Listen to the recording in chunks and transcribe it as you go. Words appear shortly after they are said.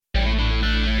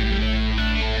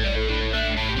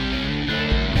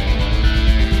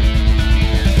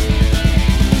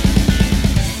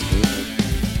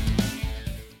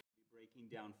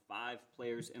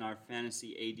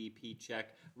fantasy ADP check.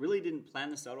 Really didn't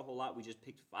plan this out a whole lot. We just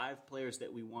picked 5 players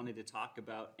that we wanted to talk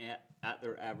about at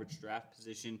their average draft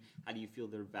position. How do you feel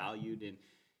they're valued? And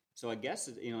so I guess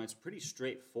it's pretty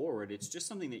straightforward. It's just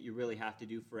something that you really have to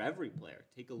do for every player.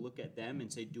 Take a look at them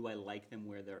and say, do I like them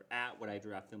where they're at? Would I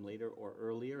draft them later or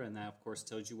earlier? And that, of course,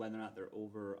 tells you whether or not they're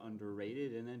over or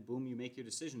underrated. And then, boom, you make your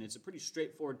decision. It's a pretty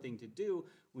straightforward thing to do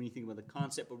when you think about the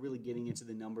concept, but really getting into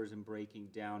the numbers and breaking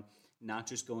down, not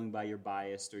just going by your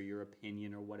bias or your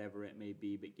opinion or whatever it may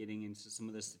be, but getting into some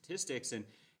of the statistics and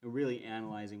really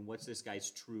analyzing what's this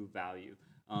guy's true value.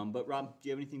 But Rob, do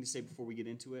you have anything to say before we get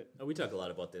into it? We talk a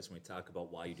lot about this when we talk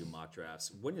about why you do mock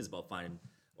drafts. Winning is about finding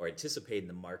or anticipating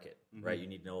the market, right? You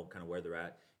need to know kind of where they're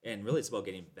at. And really it's about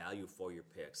getting value for your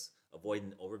picks,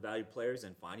 avoiding overvalued players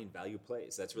and finding value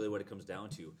plays. That's really what it comes down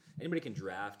to. Anybody can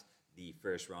draft the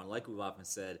first round. Like we've often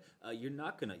said,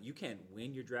 you can't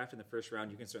win your draft in the first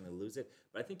round. You can certainly lose it,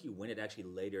 but I think you win it actually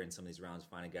later in some of these rounds,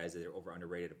 finding guys that are over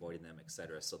underrated, avoiding them,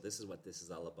 etc. So this is what this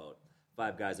is all about.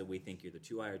 5 guys that we think you're either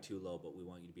too high or too low, but we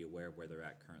want you to be aware of where they're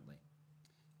at currently.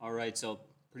 All right, so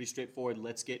pretty straightforward.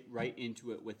 Let's get right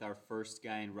into it with our first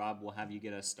guy, and Rob, we'll have you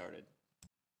get us started.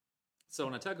 So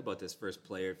when I talk about this first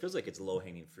player, it feels like it's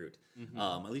low-hanging fruit.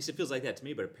 At least it feels like that to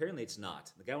me, but apparently it's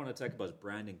not. The guy I want to talk about is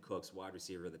Brandon Cooks, wide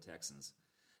receiver of the Texans.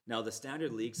 Now, the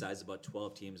standard league size is about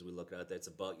 12 teams. We look at that's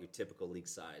about your typical league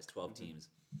size, 12 teams.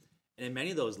 And in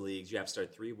many of those leagues, you have to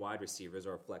start 3 wide receivers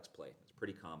or a flex play. It's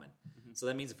pretty common. So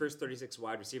that means the first 36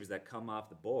 wide receivers that come off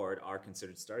the board are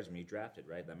considered starters when you draft it,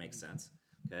 right? That makes sense,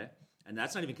 okay? And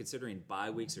that's not even considering bye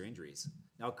weeks or injuries.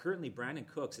 Now, currently, Brandon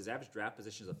Cooks, his average draft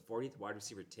position is a 40th wide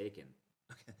receiver taken.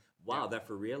 Wow, that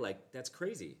for real? Like, that's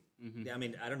crazy. I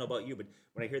mean, I don't know about you, but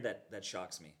when I hear that, that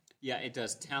shocks me. Yeah, it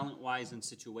does, talent-wise and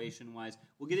situation-wise.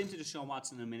 We'll get into Deshaun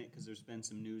Watson in a minute because there's been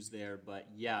some news there. But,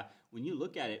 yeah, when you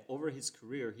look at it, over his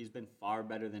career, he's been far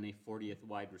better than a 40th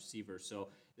wide receiver. So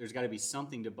there's got to be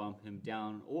something to bump him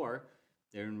down, or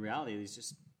there in reality, he's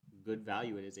just good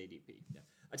value at his ADP. Yeah.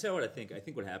 I tell you what I think. I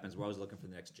think what happens, we're always looking for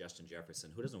the next Justin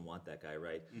Jefferson. Who doesn't want that guy,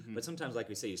 right? But sometimes, like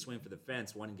we say, you swing for the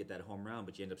fence, wanting to get that home run,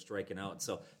 but you end up striking out.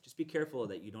 So just be careful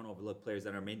that you don't overlook players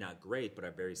that are maybe not great, but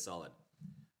are very solid.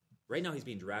 Right now, he's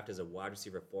being drafted as a wide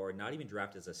receiver 4, not even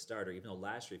drafted as a starter, even though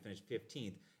last year he finished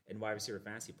 15th in wide receiver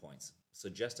fantasy points. So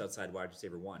just outside wide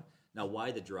receiver 1. Now,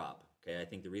 why the drop? Okay, I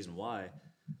think the reason why,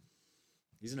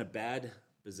 he's in a bad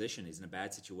position. He's in a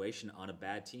bad situation on a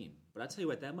bad team. But I'll tell you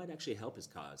what, that might actually help his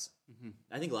cause.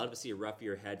 I think a lot of us see a rough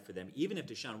year ahead for them. Even if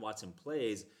Deshaun Watson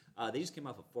plays, they just came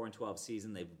off a 4-12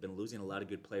 season. They've been losing a lot of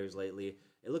good players lately.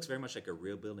 It looks very much like a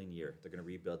rebuilding year. They're going to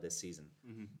rebuild this season.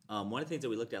 One of the things that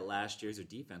we looked at last year is their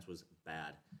defense was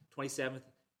bad. 27th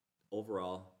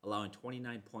overall, allowing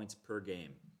 29 points per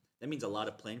game. That means a lot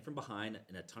of playing from behind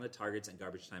and a ton of targets and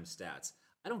garbage time stats.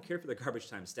 I don't care for the garbage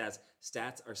time stats.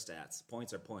 Stats are stats.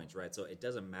 Points are points, right? So it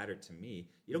doesn't matter to me.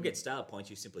 You don't get style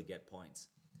points. You simply get points.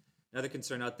 Another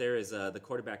concern out there is the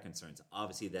quarterback concerns.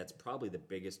 Obviously, that's probably the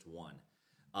biggest one.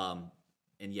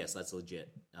 And yes, that's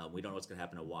legit. We don't know what's going to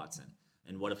happen to Watson.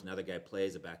 And what if another guy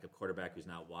plays a backup quarterback who's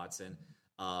not Watson?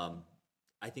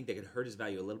 I think that could hurt his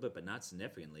value a little bit, but not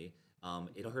significantly.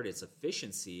 It'll hurt its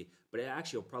efficiency, but it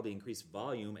actually will probably increase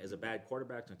volume as a bad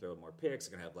quarterback can throw more picks.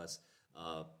 They're going to have less.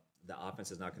 The offense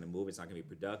is not going to move. It's not going to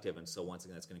be productive. And so once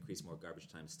again, that's going to increase more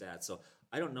garbage time stats. So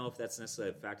I don't know if that's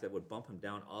necessarily a factor that would bump him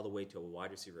down all the way to a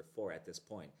wide receiver 4 at this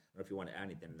point. I don't know if you want to add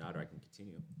anything or not, or I can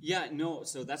continue. Yeah, no,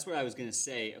 so that's what I was going to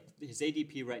say. His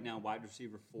ADP right now, wide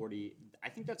receiver 40, I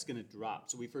think that's going to drop.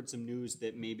 So we've heard some news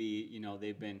that maybe,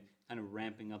 they've been kind of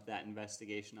ramping up that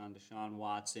investigation on Deshaun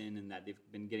Watson and that they've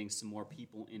been getting some more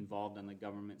people involved on the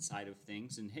government side of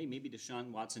things. And, hey, maybe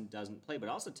Deshaun Watson doesn't play. But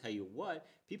I'll also tell you what,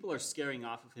 people are scaring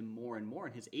off of him more and more,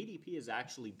 and his ADP is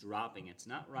actually dropping. It's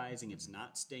not rising. It's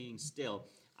not staying still.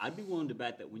 I'd be willing to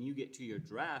bet that when you get to your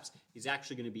drafts, he's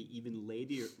actually going to be even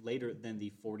later than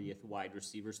the 40th wide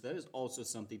receiver. So that is also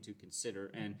something to consider.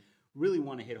 And really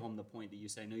want to hit home the point that you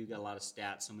said. I know you got a lot of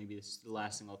stats, so maybe this is the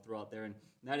last thing I'll throw out there, and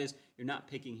that is you're not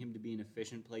picking him to be an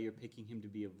efficient play. You're picking him to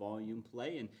be a volume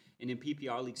play, and in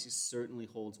PPR leagues, he certainly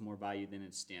holds more value than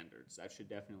in standards. That should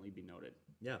definitely be noted.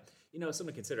 Yeah. Something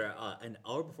to consider. An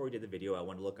hour before we did the video, I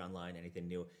wanted to look online, anything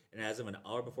new, and as of an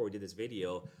hour before we did this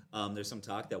video, there's some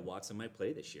talk that Watson might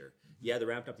play this year. Yeah, they're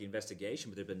ramping up the investigation,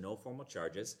 but there have been no formal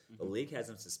charges. The league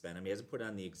hasn't suspended him. He hasn't put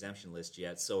on the exemption list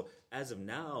yet. So as of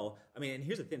now, and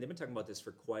here's the thing. They've been talking about this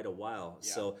for quite a while.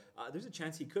 Yeah. So there's a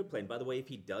chance he could play. And by the way, if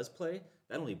he does play,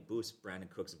 that only boosts Brandon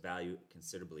Cooks' value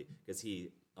considerably because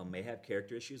he may have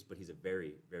character issues, but he's a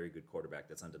very, very good quarterback.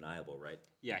 That's undeniable, right?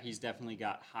 Yeah, he's definitely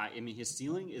got high. His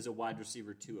ceiling is a wide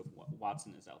receiver 2 if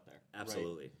Watson is out there.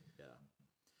 Absolutely, right? Yeah.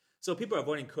 So people are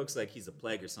avoiding Cooks like he's a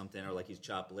plague or something, or like he's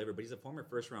chopped liver, but he's a former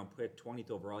first-round pick, 20th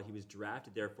overall. He was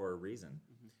drafted there for a reason.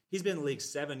 Mm-hmm. He's been in the league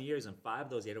 7 years, and 5 of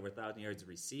those he had over 1,000 yards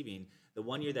receiving. The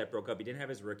 1 year that broke up, he didn't have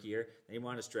his rookie year. Then he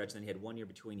wanted to stretch, and then he had 1 year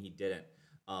between he didn't.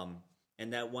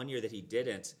 And that 1 year that he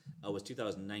didn't was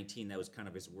 2019. That was kind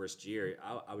of his worst year.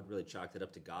 I would really chalk that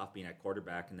up to Goff being at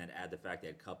quarterback, and then add the fact they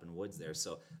had Kupp and Woods there.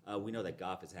 So we know that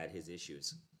Goff has had his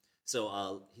issues.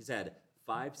 So he's had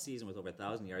 5 seasons with over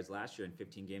 1,000 yards. Last year in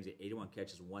 15 games, he had 81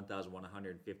 catches,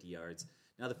 1,150 yards.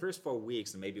 Now, the first 4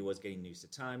 weeks, and maybe it was getting used to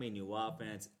timing, new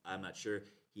offense, I'm not sure,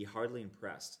 he hardly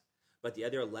impressed. But the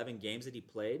other 11 games that he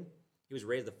played, he was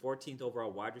rated the 14th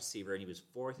overall wide receiver, and he was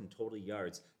 4th in total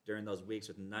yards during those weeks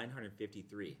with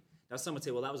 953. Now, some would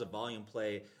say, well, that was a volume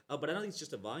play. But I don't think it's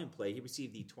just a volume play. He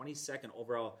received the 22nd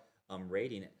overall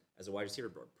rating as a wide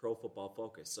receiver, Pro Football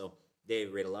Focus. So they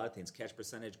rate a lot of things, catch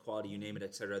percentage, quality, you name it,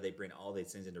 etc. They bring all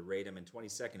these things in to rate him, and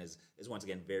 22nd is once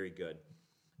again very good.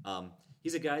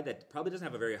 He's a guy that probably doesn't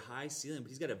have a very high ceiling, but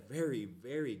he's got a very,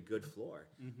 very good floor.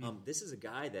 Mm-hmm. This is a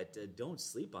guy that don't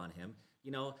sleep on him.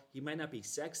 You know, he might not be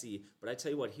sexy, but I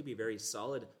tell you what, he'd be very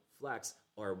solid flex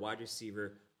or wide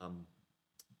receiver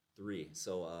 3.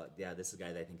 So, this is a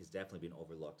guy that I think has definitely been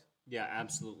overlooked. Yeah,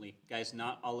 absolutely. Guys,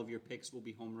 not all of your picks will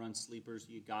be home run sleepers.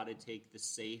 You got to take the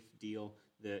safe deal,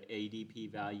 the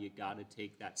ADP value. You got to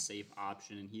take that safe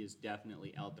option, and he is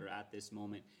definitely out there at this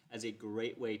moment as a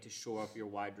great way to shore up your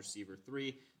wide receiver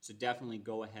 3. So definitely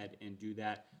go ahead and do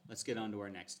that. Let's get on to our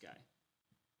next guy.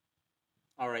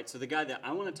 All right, so the guy that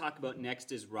I want to talk about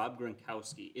next is Rob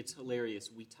Gronkowski. It's hilarious.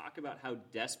 We talk about how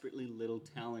desperately little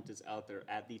talent is out there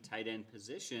at the tight end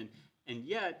position, and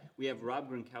yet we have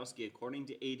Rob Gronkowski, according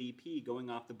to ADP,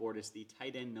 going off the board as the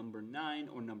tight end number 9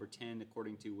 or number 10,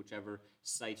 according to whichever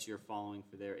sites you're following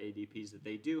for their ADPs that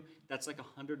they do. That's like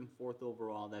 104th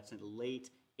overall. That's a late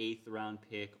 8th round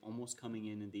pick, almost coming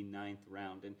in the 9th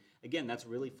round. And again, that's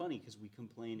really funny because we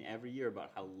complain every year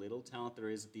about how little talent there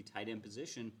is at the tight end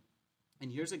position.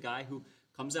 And here's a guy who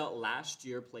comes out last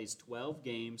year, plays 12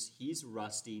 games. He's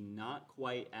rusty, not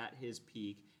quite at his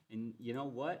peak. And you know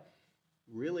what?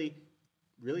 Really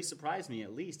surprised me,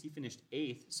 at least. He finished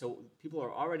 8th, so people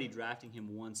are already drafting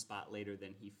him 1 spot later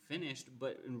than he finished.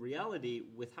 But in reality,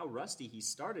 with how rusty he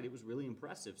started, it was really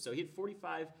impressive. So he had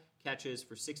 45 catches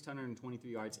for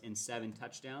 623 yards and 7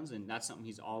 touchdowns, and that's something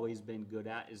he's always been good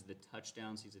at, is the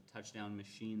touchdowns. He's a touchdown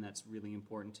machine. That's really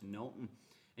important to note.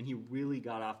 And he really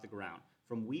got off the ground.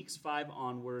 From weeks 5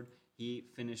 onward, he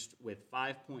finished with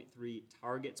 5.3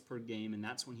 targets per game, and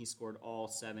that's when he scored all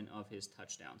 7 of his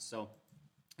touchdowns. So,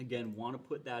 again, want to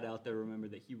put that out there. Remember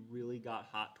that he really got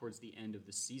hot towards the end of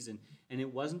the season, and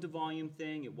it wasn't a volume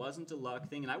thing, it wasn't a luck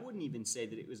thing, and I wouldn't even say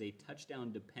that it was a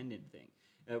touchdown-dependent thing.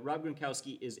 Rob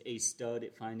Gronkowski is a stud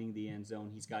at finding the end zone.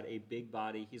 He's got a big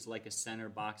body. He's like a center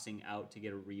boxing out to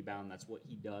get a rebound. That's what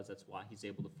he does. That's why he's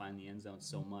able to find the end zone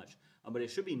so much. But it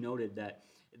should be noted that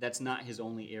that's not his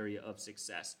only area of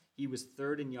success. He was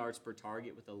 3rd in yards per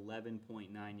target with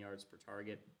 11.9 yards per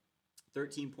target.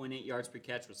 13.8 yards per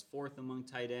catch was 4th among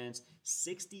tight ends.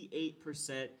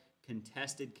 68%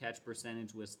 contested catch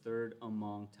percentage was 3rd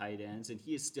among tight ends. And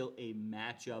he is still a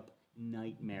matchup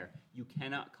nightmare. You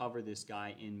cannot cover this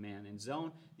guy in man and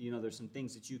zone. You know, there's some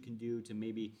things that you can do to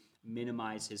maybe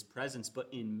minimize his presence, but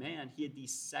in man, he had the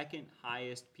 2nd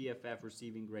highest PFF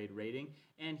receiving grade rating,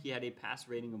 and he had a pass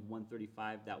rating of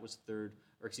 135. That was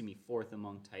 4th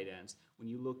among tight ends. When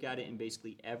you look at it in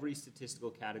basically every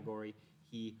statistical category,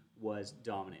 he was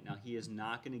dominant. Now, he is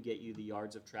not going to get you the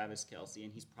yards of Travis Kelce,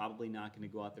 and he's probably not going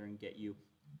to go out there and get you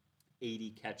 80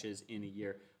 catches in a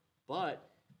year, but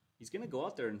he's going to go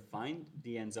out there and find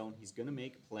the end zone. He's going to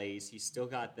make plays. He's still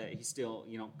got that. He's still,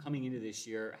 coming into this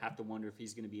year, have to wonder if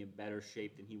he's going to be in better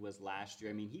shape than he was last year.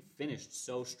 I mean, he finished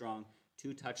so strong,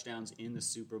 2 touchdowns in the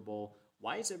Super Bowl.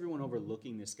 Why is everyone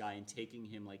overlooking this guy and taking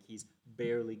him like he's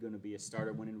barely going to be a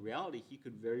starter when in reality he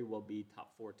could very well be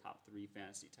top 4, top 3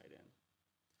 fantasy tight end?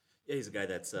 Yeah, he's a guy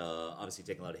that's obviously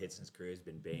taken a lot of hits in his career. He's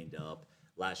been banged up.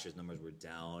 Last year's numbers were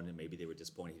down, and maybe they were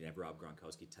disappointed he didn't have Rob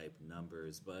Gronkowski-type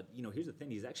numbers. But, here's the thing.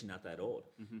 He's actually not that old.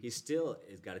 Mm-hmm. He still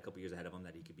has got a couple years ahead of him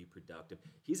that he could be productive.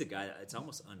 He's a guy that it's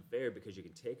almost unfair because you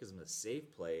can take him as a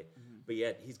safe play, but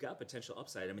yet he's got potential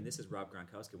upside. I mean, this is Rob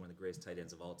Gronkowski, one of the greatest tight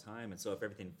ends of all time. And so if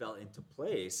everything fell into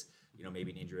place,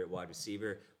 maybe an injury at wide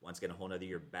receiver, once again a whole other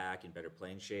year back in better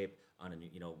playing shape, on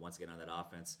once again on that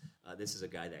offense, this is a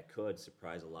guy that could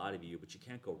surprise a lot of you, but you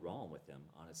can't go wrong with him,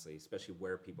 honestly, especially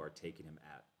where people are taking him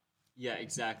at. Yeah,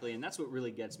 exactly, and that's what really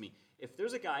gets me. If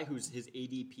there's a guy his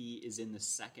ADP is in the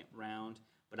 2nd round,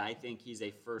 but I think he's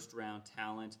a first-round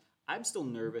talent, I'm still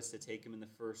nervous to take him in the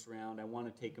 1st round. I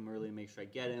want to take him early and make sure I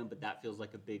get him, but that feels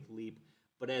like a big leap.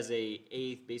 But as a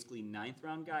eighth, basically ninth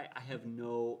round guy, I have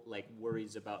no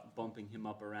worries about bumping him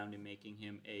up around and making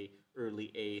him a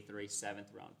early eighth or a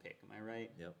seventh round pick. Am I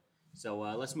right? Yep. So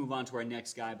let's move on to our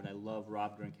next guy. But I love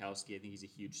Rob Gronkowski. I think he's a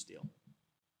huge steal.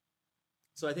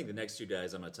 So I think the next two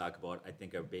guys I'm going to talk about, I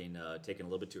think are being taken a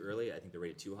little bit too early. I think they're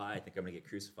rated too high. I think I'm going to get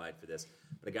crucified for this.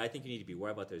 But a guy I think you need to be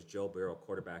worried about there is Joe Burrow,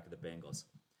 quarterback of the Bengals.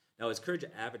 Now, his current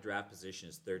average draft position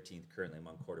is 13th currently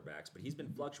among quarterbacks, but he's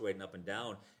been fluctuating up and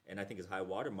down, and I think his high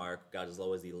water mark got as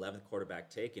low as the 11th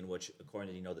quarterback taken, which,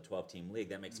 according to the 12-team league,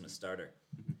 that makes him a starter.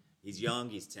 He's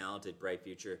young, he's talented, bright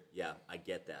future. Yeah, I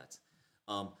get that.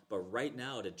 But right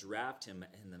now, to draft him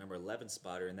in the number 11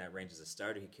 spot or in that range as a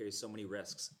starter, he carries so many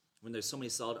risks when there's so many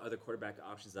solid other quarterback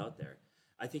options out there.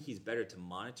 I think he's better to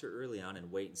monitor early on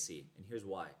and wait and see, and here's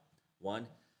why. One,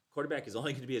 quarterback is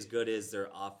only going to be as good as their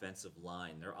offensive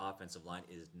line. Their offensive line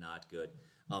is not good.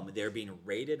 They're being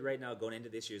rated right now going into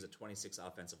this year as a 26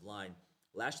 offensive line.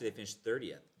 Last year they finished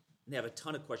 30th. And they have a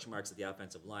ton of question marks at the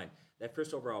offensive line. That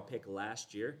first overall pick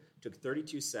last year took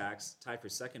 32 sacks, tied for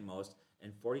second most,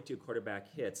 and 42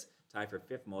 quarterback hits, tied for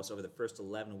fifth most over the first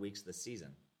 11 weeks of the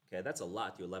season. Okay, that's a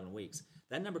lot through 11 weeks.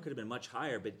 That number could have been much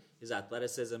higher, but his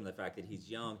athleticism, the fact that he's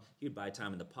young, he would buy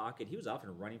time in the pocket. He was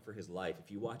often running for his life.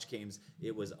 If you watch games,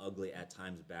 it was ugly at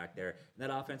times back there. And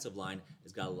that offensive line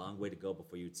has got a long way to go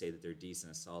before you'd say that they're decent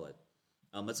and solid.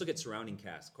 Let's look at surrounding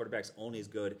cast. Quarterback's only as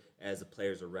good as the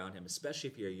players around him, especially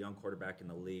if you're a young quarterback in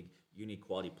the league. You need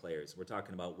quality players. We're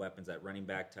talking about weapons at running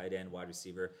back, tight end, wide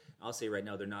receiver. I'll say right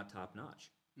now they're not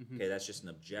top-notch. Okay, that's just an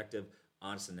objective,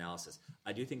 honest analysis.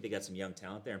 I do think they got some young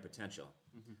talent there and potential.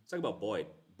 Let's talk about Boyd.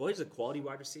 Boyd's a quality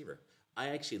wide receiver. I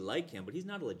actually like him, but he's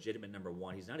not a legitimate number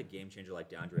one. He's not a game changer like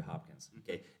DeAndre Hopkins,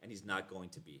 okay? And he's not going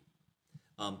to be.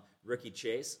 Rookie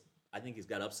Chase, I think he's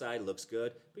got upside, looks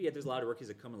good, but yet there's a lot of rookies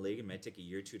that come in the league and may take a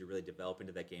year or two to really develop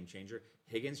into that game changer.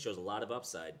 Higgins shows a lot of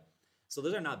upside. So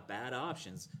those are not bad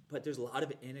options, but there's a lot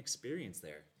of inexperience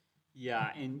there. Yeah,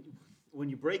 and when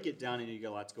you break it down, and you got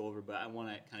a lot to go over, but I want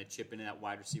to kind of chip into that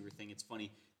wide receiver thing. It's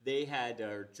funny. They had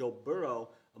Joe Burrow,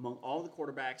 among all the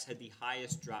quarterbacks, had the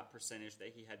highest drop percentage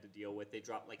that he had to deal with. They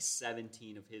dropped like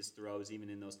 17 of his throws, even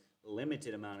in those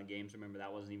limited amount of games. Remember,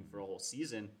 that wasn't even for a whole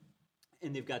season.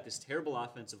 And they've got this terrible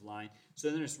offensive line. So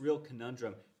then there's real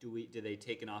conundrum. Do they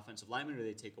take an offensive lineman or do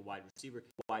they take a wide receiver?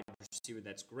 Wide receiver,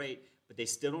 that's great, but they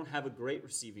still don't have a great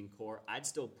receiving core. I'd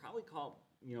still probably call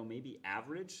maybe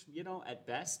average, at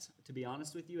best, to be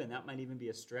honest with you. And that might even be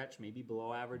a stretch. Maybe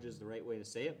below average is the right way to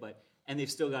say it. And they've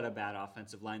still got a bad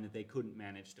offensive line that they couldn't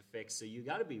manage to fix. So you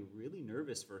got to be really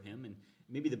nervous for him. And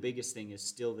maybe the biggest thing is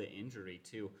still the injury,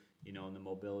 too, and the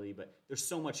mobility. But there's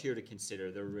so much here to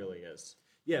consider. There really is.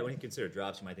 Yeah, when you consider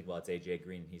drops, you might think, well, it's A.J.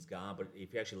 Green, he's gone. But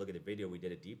if you actually look at the video, we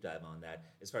did a deep dive on that.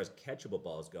 As far as catchable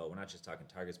balls go, we're not just talking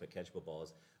targets, but catchable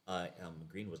balls.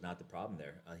 Green was not the problem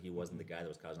there. He wasn't the guy that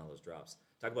was causing all those drops.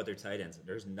 Talk about their tight ends.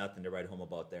 There's nothing to write home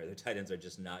about there. Their tight ends are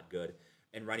just not good.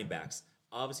 And running backs.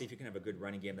 Obviously, if you can have a good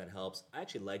running game, that helps. I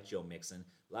actually like Joe Mixon.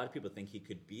 A lot of people think he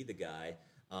could be the guy.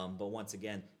 But once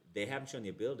again, they haven't shown the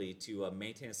ability to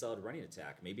maintain a solid running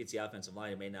attack. Maybe it's the offensive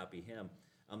line. It may not be him.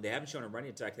 They haven't shown a running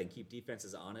attack that can keep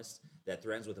defenses honest, that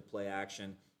threatens with a play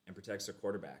action, and protects their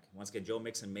quarterback. Once again, Joe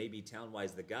Mixon may be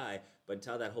talent-wise the guy, but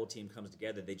until that whole team comes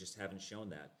together, they just haven't shown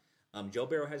that. Joe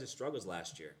Burrow has his struggles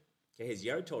last year. Okay, his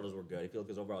yard totals were good. If you look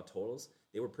at his overall totals,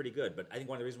 they were pretty good. But I think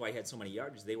one of the reasons why he had so many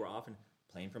yards is they were often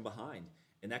playing from behind,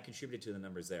 and that contributed to the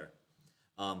numbers there.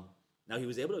 Now, he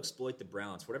was able to exploit the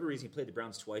Browns. For whatever reason, he played the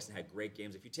Browns twice and had great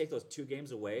games. If you take those 2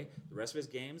 games away, the rest of his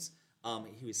games,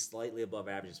 he was slightly above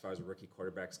average as far as rookie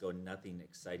quarterbacks go. Nothing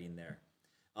exciting there.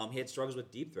 He had struggles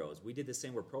with deep throws. We did the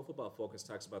same where Pro Football Focus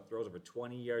talks about throws over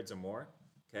 20 yards or more.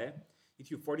 Okay, he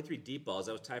threw 43 deep balls.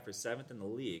 That was tied for 7th in the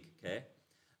league. Okay,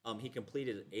 he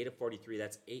completed 8 of 43.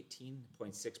 That's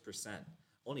 18.6%.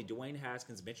 Only Dwayne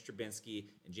Haskins, Mitch Trubisky,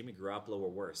 and Jimmy Garoppolo were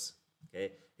worse.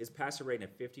 Okay, his passer rating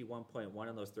of 51.1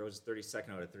 on those throws is 32nd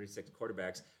out of 36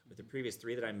 quarterbacks. With the previous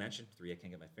 3 that I mentioned, I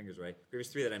can't get my fingers right. Previous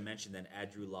 3 that I mentioned, then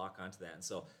add Drew Lock onto that, and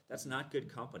so that's not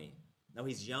good company. Now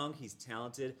he's young, he's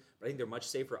talented, but I think there are much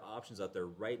safer options out there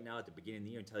right now at the beginning of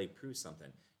the year until he proves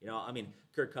something.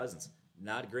 Kirk Cousins,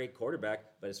 not a great quarterback,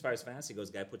 but as far as fantasy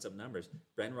goes, guy puts up numbers.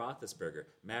 Ben Roethlisberger,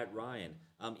 Matt Ryan,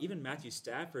 even Matthew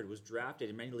Stafford was drafted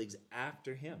in many leagues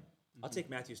after him. I'll take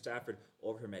Matthew Stafford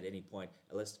over him at any point,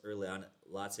 at least early on,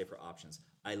 a lot safer options.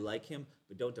 I like him,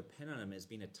 but don't depend on him as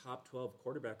being a top 12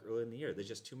 quarterback early in the year. There's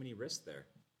just too many risks there.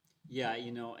 Yeah,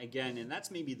 again, and that's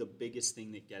maybe the biggest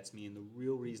thing that gets me and the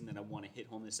real reason that I want to hit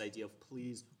home this idea of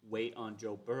please wait on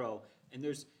Joe Burrow. And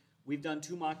we've done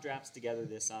 2 mock drafts together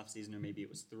this offseason, or maybe it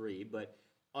was 3, but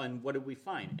on what did we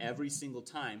find? Every single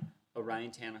time, a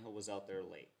Ryan Tannehill was out there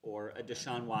late, or a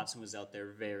Deshaun Watson was out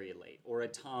there very late, or a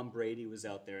Tom Brady was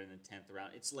out there in the 10th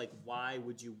round. It's like, why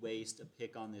would you waste a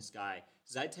pick on this guy?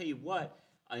 Because I tell you what,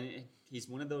 he's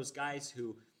one of those guys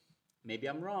who, maybe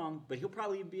I'm wrong, but he'll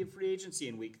probably be a free agency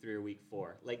in week 3 or week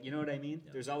 4. Like, you know what I mean?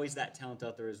 Yeah. There's always that talent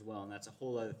out there as well, and that's a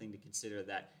whole other thing to consider,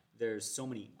 that there's so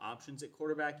many options at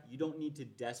quarterback. You don't need to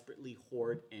desperately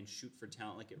hoard and shoot for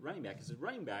talent like at running back. As a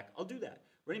running back, I'll do that.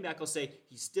 Running back, I'll say,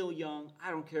 he's still young.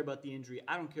 I don't care about the injury.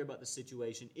 I don't care about the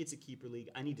situation. It's a keeper league.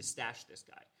 I need to stash this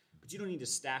guy. But you don't need to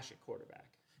stash at quarterback.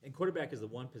 And quarterback is the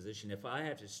one position. If I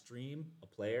have to stream a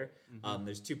player,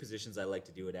 there's 2 positions I like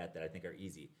to do it at that I think are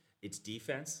easy. It's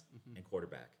defense and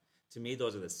quarterback. To me,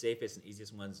 those are the safest and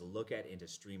easiest ones to look at and to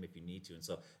stream if you need to. And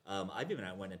so I've even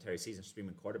went an entire season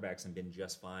streaming quarterbacks and been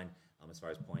just fine as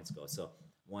far as points go. So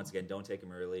once again, don't take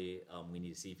him early. We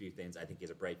need to see a few things. I think he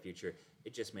has a bright future.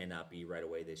 It just may not be right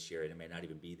away this year, and it may not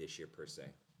even be this year per se.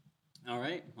 All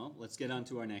right. Well, let's get on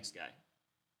to our next guy.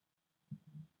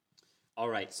 All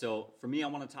right, so for me, I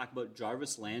want to talk about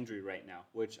Jarvis Landry right now,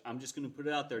 which I'm just going to put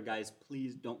it out there, guys.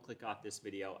 Please don't click off this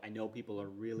video. I know people are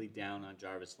really down on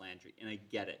Jarvis Landry, and I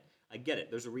get it.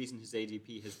 There's a reason his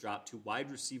ADP has dropped to wide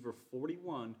receiver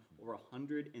 41 or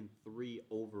 103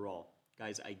 overall.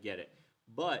 Guys, I get it.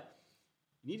 But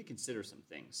you need to consider some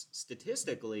things.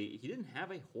 Statistically, he didn't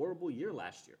have a horrible year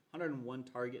last year. 101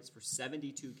 targets for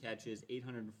 72 catches,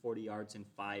 840 yards, and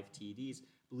 5 TDs.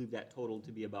 I believe that totaled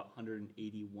to be about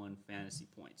 181 fantasy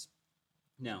points.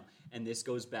 Now, and this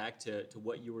goes back to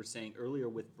what you were saying earlier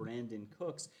with Brandon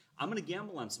Cooks. I'm going to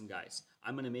gamble on some guys.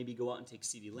 I'm going to maybe go out and take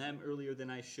CeeDee Lamb earlier than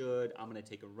I should. I'm going to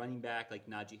take a running back like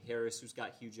Najee Harris, who's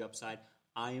got huge upside.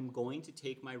 I am going to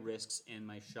take my risks and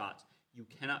my shots. You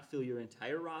cannot fill your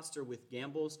entire roster with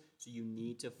gambles, so you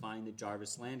need to find the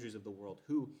Jarvis Landrys of the world,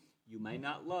 who you might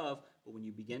not love, but when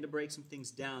you begin to break some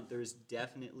things down, there is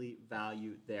definitely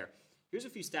value there. Here's a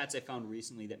few stats I found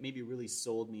recently that maybe really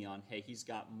sold me on, hey, he's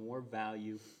got more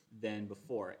value than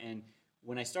before. And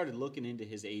when I started looking into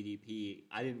his ADP,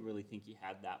 I didn't really think he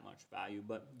had that much value.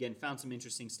 But again, found some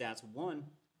interesting stats. One,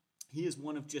 he is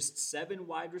one of just 7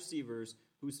 wide receivers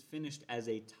who's finished as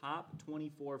a top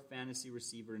 24 fantasy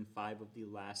receiver in 5 of the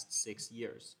last 6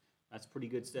 years. That's pretty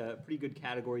good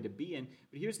category to be in.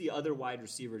 But here's the other wide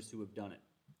receivers who have done it.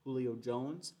 Julio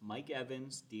Jones, Mike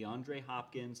Evans, DeAndre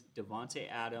Hopkins,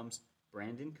 Devontae Adams,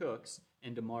 Brandon Cooks,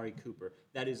 and Amari Cooper.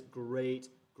 That is great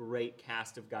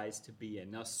cast of guys to be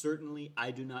in. Now, certainly,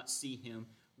 I do not see him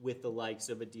with the likes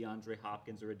of a DeAndre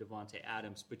Hopkins or a Devontae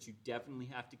Adams, but you definitely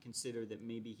have to consider that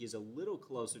maybe he's a little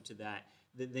closer to that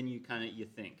than you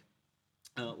think.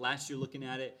 Last year, looking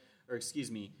at it, or excuse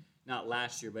me, not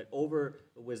last year, but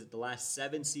the last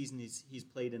 7 seasons he's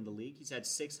played in the league, he's had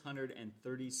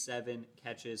 637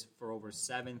 catches for over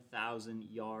 7,000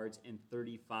 yards and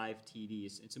 35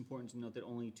 TDs. It's important to note that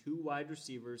only 2 wide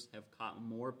receivers have caught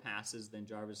more passes than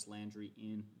Jarvis Landry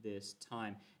in this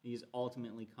time. He's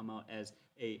ultimately come out as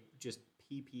a just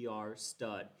PPR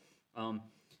stud.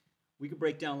 We could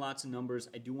break down lots of numbers.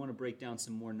 I do want to break down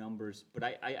some more numbers, but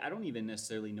I don't even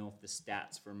necessarily know if the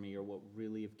stats for me are what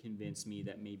really have convinced me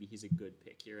that maybe he's a good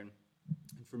pick here. And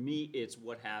for me, it's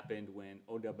what happened when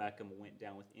Odell Beckham went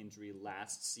down with injury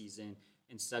last season,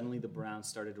 and suddenly the Browns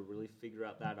started to really figure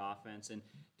out that offense. And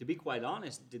to be quite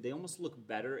honest, did they almost look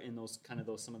better in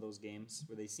some of those games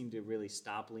where they seemed to really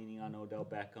stop leaning on Odell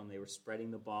Beckham? They were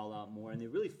spreading the ball out more, and they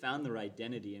really found their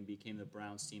identity and became the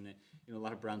Browns team that a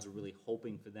lot of Browns are really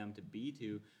hoping for them to be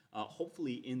to.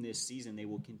 Hopefully in this season they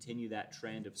will continue that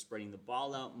trend of spreading the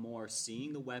ball out more,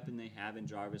 seeing the weapon they have in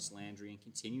Jarvis Landry, and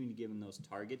continuing to give him those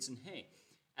targets. And hey,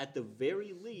 at the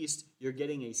very least, you're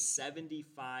getting a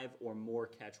 75 or more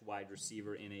catch wide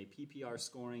receiver in a PPR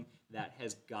scoring. That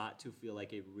has got to feel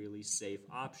like a really safe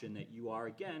option that you are,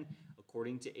 again,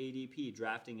 according to ADP,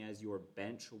 drafting as your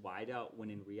bench wideout, when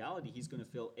in reality he's going to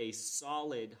fill a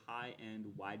solid high-end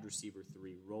wide receiver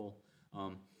 3 role.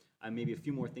 Maybe a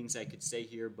few more things I could say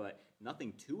here, but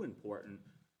nothing too important.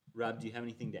 Rob, do you have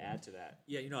anything to add to that?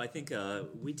 Yeah, I think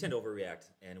we tend to overreact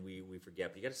and we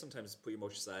forget. But you got to sometimes put your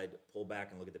emotion aside, pull back,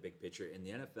 and look at the big picture. In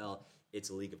the NFL, it's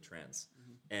a league of trends,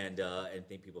 and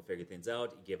think people figure things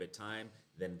out. You give it time,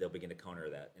 then they'll begin to counter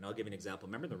that. And I'll give you an example.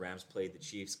 Remember the Rams played the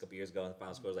Chiefs a couple years ago, and the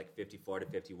final score was like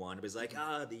 54-51. It was like,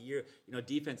 the year,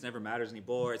 defense never matters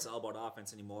anymore. It's all about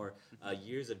offense anymore.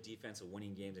 Years of defense of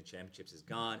winning games and championships is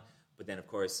gone. But then, of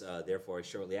course, therefore,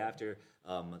 shortly after,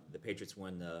 the Patriots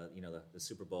won the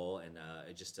Super Bowl, and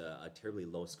just a terribly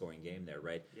low-scoring game there,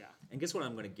 right? Yeah. And guess what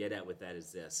I'm going to get at with that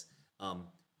is this.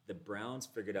 The Browns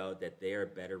figured out that they are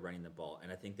better running the ball,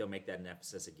 and I think they'll make that an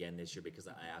emphasis again this year because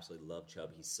I absolutely love Chubb.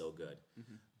 He's so good.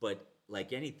 But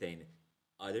like anything,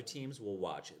 Other teams will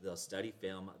watch. They'll study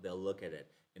film. They'll look at it.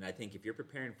 And I think if you're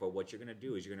preparing for what you're going to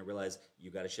do is you're going to realize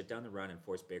you got to shut down the run and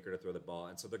force Baker to throw the ball.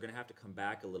 And so they're going to have to come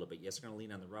back a little bit. Yes, they're going to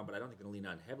lean on the run, but I don't think they're going to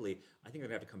lean on heavily. I think they're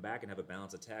going to have to come back and have a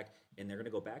balanced attack, and they're going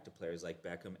to go back to players like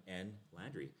Beckham and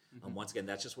Landry. Once again,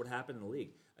 that's just what happened in the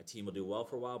league. A team will do well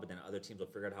for a while, but then other teams will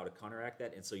figure out how to counteract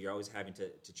that. And so you're always having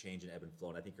to change and ebb and flow.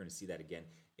 And I think you're going to see that again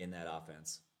in that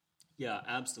offense. Yeah,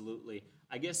 absolutely.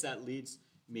 I guess that leads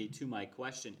me to my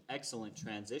question. Excellent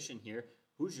transition here.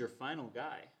 Who's your final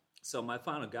guy? So my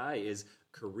final guy is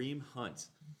Kareem Hunt.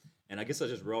 And I guess I'll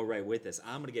just roll right with this.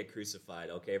 I'm going to get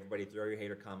crucified, okay? Everybody throw your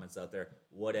hater comments out there,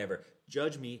 whatever.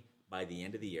 Judge me by the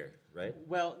end of the year, right?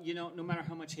 Well, no matter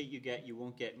how much hate you get, you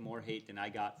won't get more hate than I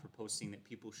got for posting that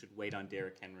people should wait on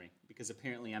Derrick Henry, because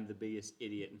apparently I'm the biggest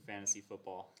idiot in fantasy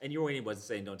football. And your waiting wasn't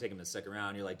saying don't take him in the second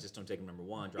round. You're like, just don't take him number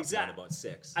one. Drop him down to about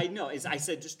 6. I know. I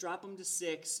said just drop him to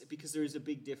 6 because there is a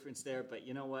big difference there. But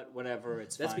you know what? Whatever.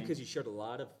 It's That's fine. because you shared a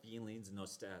lot of feelings and no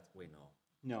stats. Wait, no.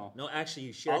 No. No, actually,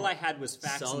 you shared all I had was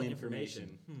facts solid and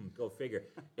information. Go figure.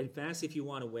 In fantasy, if you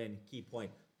want to win, key point,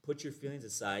 put your feelings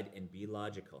aside and be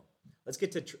logical. Let's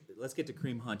get to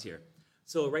Kareem Hunt here.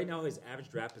 So right now, his average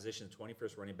draft position is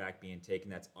 21st running back being taken.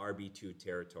 That's RB2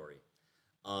 territory.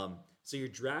 So you're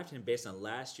drafting him based on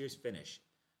last year's finish.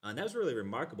 And that was really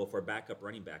remarkable for a backup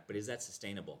running back, but is that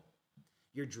sustainable?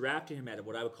 You're drafting him at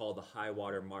what I would call the high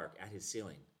water mark, at his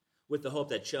ceiling, with the hope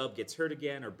that Chubb gets hurt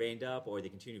again or banged up, or they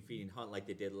continue feeding Hunt like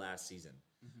they did last season.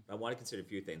 But I want to consider a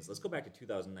few things. Let's go back to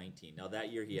 2019. Now,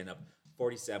 that year he ended up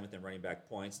 47th in running back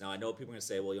points. Now, I know people are going to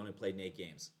say, well, he only played in 8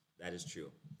 games. That is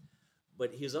true.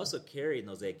 But he was also carried in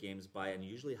those 8 games by an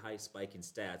unusually high spike in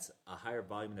stats, a higher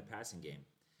volume in the passing game.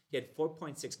 He had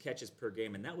 4.6 catches per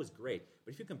game, and that was great.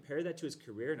 But if you compare that to his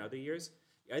career in other years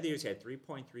he had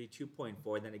 3.3,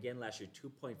 2.4, and then again last year,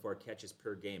 2.4 catches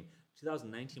per game.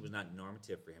 2019 was not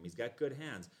normative for him. He's got good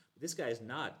hands, but this guy is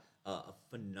not a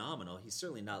phenomenal. He's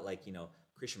certainly not like,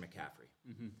 Christian McCaffrey.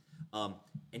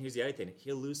 And here's the other thing.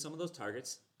 He'll lose some of those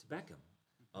targets to Beckham.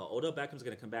 Odell Beckham's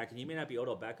going to come back, and he may not be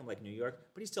Odell Beckham like New York,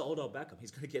 but he's still Odell Beckham.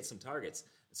 He's going to get some targets.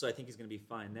 So I think he's going to be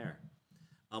fine there.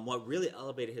 What really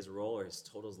elevated his role or his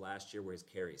totals last year were his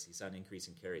carries. He saw an increase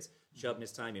in carries. Chubb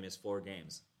missed time. He missed 4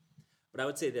 games. But I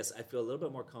would say this. I feel a little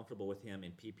bit more comfortable with him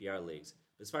in PPR leagues.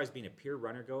 But as far as being a pure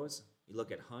runner goes, you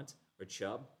look at Hunt or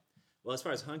Chubb. Well, as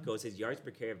far as Hunt goes, his yards per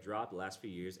carry have dropped the last few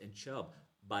years, and Chubb,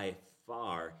 by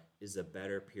far, is a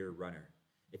better pure runner.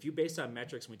 If you based on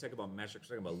metrics, when we talk about metrics,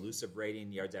 we're talking about elusive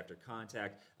rating, yards after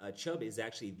contact, Chubb is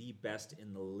actually the best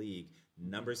in the league.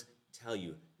 Numbers tell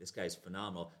you this guy is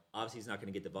phenomenal. Obviously, he's not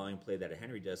going to get the volume play that a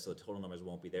Henry does, so the total numbers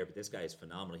won't be there, but this guy is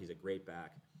phenomenal. He's a great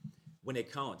back. When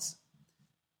it counts,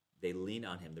 they lean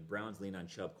on him. The Browns lean on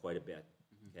Chubb quite a bit,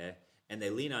 okay? And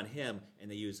they lean on him,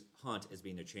 and they use Hunt as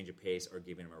being their change of pace or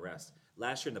giving him a rest.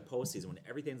 Last year in the postseason, when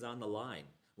everything's on the line,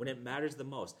 when it matters the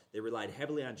most, they relied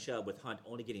heavily on Chubb, with Hunt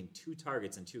only getting 2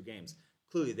 targets in 2 games.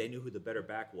 Clearly, they knew who the better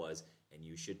back was, and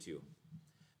you should too.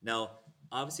 Now,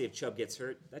 obviously, if Chubb gets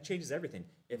hurt, that changes everything.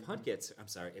 If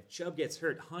Chubb gets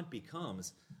hurt, Hunt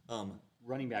becomes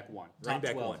running back 1, running top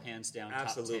back 12, 1. hands down,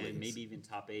 Absolutely. top 10, maybe even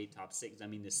top 8, top 6. I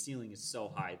mean, the ceiling is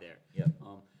so high there. Yep.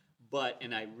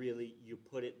 You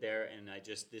put it there, and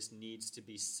this needs to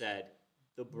be said.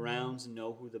 The Browns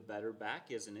know who the better back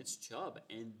is, and it's Chubb.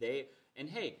 And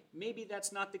hey, maybe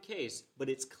that's not the case, but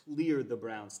it's clear the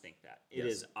Browns think that. It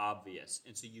is obvious.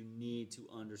 And so you need to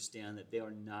understand that they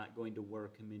are not going to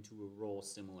work him into a role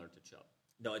similar to Chubb.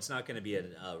 No, it's not going to be a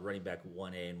running back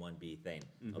 1A and 1B thing.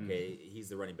 Okay, he's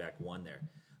the running back 1 there.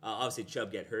 Obviously,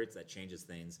 Chubb get hurt, that changes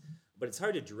things. But it's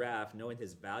hard to draft knowing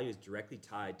his value is directly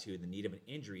tied to the need of an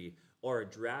injury, or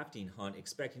drafting Hunt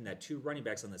expecting that 2 running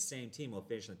backs on the same team will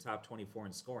finish in the top 24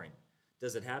 in scoring.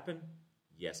 Does it happen?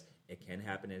 Yes, it can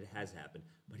happen, and it has happened.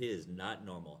 But it is not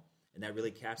normal, and that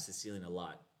really caps the ceiling a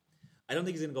lot. I don't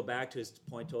think he's going to go back to his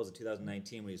point totals of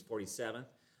 2019 when he was 47th.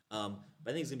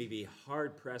 But I think he's going to be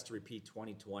hard-pressed to repeat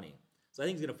 2020. So I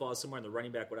think he's going to fall somewhere in the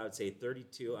running back, what I would say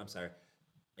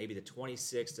maybe the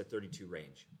 26 to 32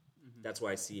 range. That's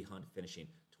why I see Hunt finishing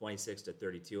 26 to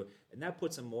 32. And that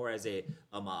puts him more as a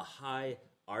high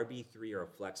RB3 or a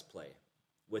flex play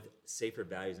with safer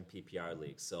values in PPR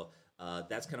leagues. So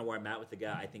that's kind of where I'm at with the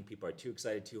guy. I think people are too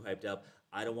excited, too hyped up.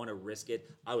 I don't want to risk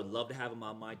it. I would love to have him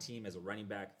on my team as a running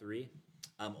back 3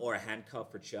 or a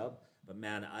handcuff for Chubb. But,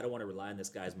 man, I don't want to rely on this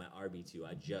guy as my RB2.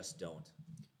 I just don't.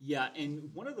 Yeah,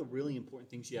 and one of the really important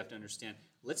things you have to understand,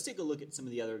 let's take a look at some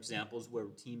of the other examples where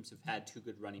teams have had 2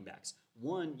 good running backs.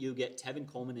 One, you get Tevin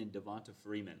Coleman and Devonta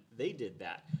Freeman. They did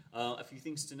that. A few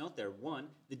things to note there. 1,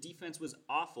 the defense was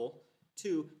awful.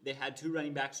 2, they had 2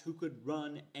 running backs who could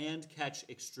run and catch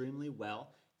extremely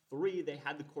well. 3, they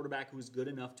had the quarterback who was good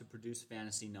enough to produce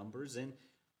fantasy numbers. And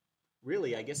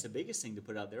really, I guess the biggest thing to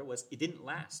put out there was it didn't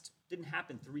last. It didn't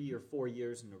happen 3 or 4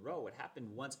 years in a row. It happened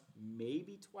once,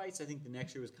 maybe twice. I think the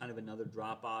next year was kind of another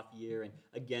drop-off year. And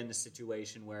again, the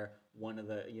situation where one of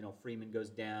the, Freeman goes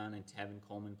down and Tevin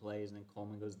Coleman plays, and then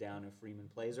Coleman goes down and Freeman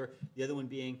plays. Or the other one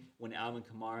being when Alvin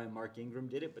Kamara and Mark Ingram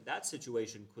did it. But that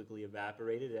situation quickly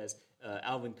evaporated as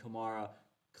Alvin Kamara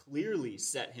clearly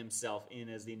set himself in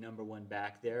as the number one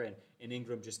back there, and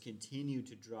Ingram just continued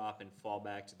to drop and fall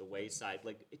back to the wayside.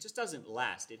 Like, it just doesn't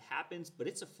last. It happens, but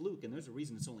it's a fluke, and there's a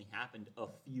reason it's only happened a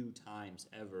few times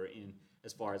ever in,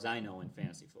 as far as I know, in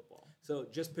fantasy football. So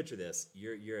just picture this.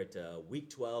 You're at week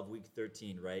 12, week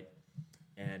 13, right?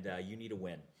 And you need a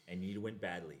win, and you need to win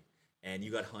badly. And you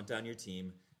got Hunt on your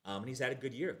team, and he's had a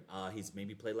good year. He's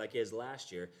maybe played like he has last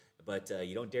year, but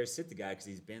you don't dare sit the guy because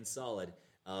he's been solid.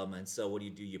 And so what do?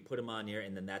 You put him on here,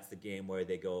 and then that's the game where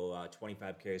they go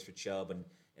 25 carries for Chubb,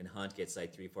 and Hunt gets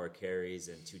like 3-4 carries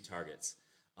and 2 targets.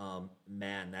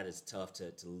 Man, that is tough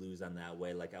to lose on that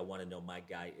way. Like, I want to know my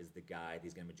guy is the guy.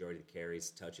 He's going to majority of the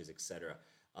carries, touches, etc.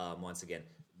 Once again,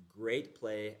 great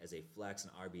play as a flex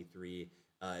and RB3.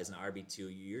 As an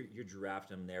RB2, you're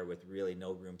drafting him there with really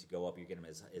no room to go up. You get him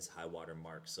as high water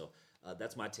mark. So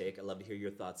that's my take. I'd love to hear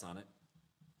your thoughts on it.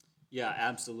 Yeah,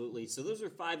 absolutely. So those are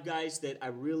 5 guys that I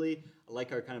really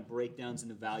like our kind of breakdowns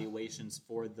and evaluations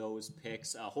for those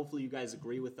picks. Hopefully you guys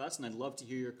agree with us, and I'd love to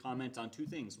hear your comment on 2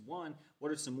 things. 1,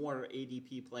 what are some more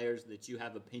ADP players that you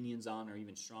have opinions on or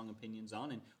even strong opinions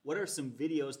on? And what are some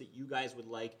videos that you guys would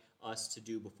like us to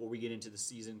do before we get into the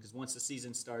season? Because once the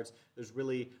season starts, there's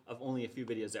really only a few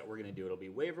videos that we're going to do. It'll be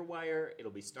waiver wire, it'll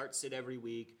be start sit every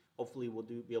week. Hopefully we'll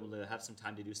be able to have some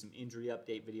time to do some injury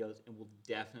update videos, and we'll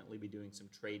definitely be doing some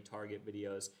trade target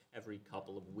videos every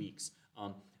couple of weeks.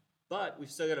 But we've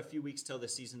still got a few weeks till the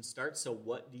season starts, so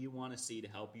what do you want to see to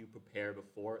help you prepare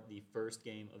before the first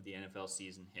game of the NFL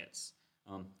season hits?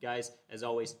 Guys, as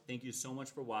always, thank you so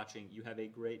much for watching. You have a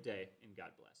great day, and God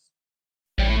bless.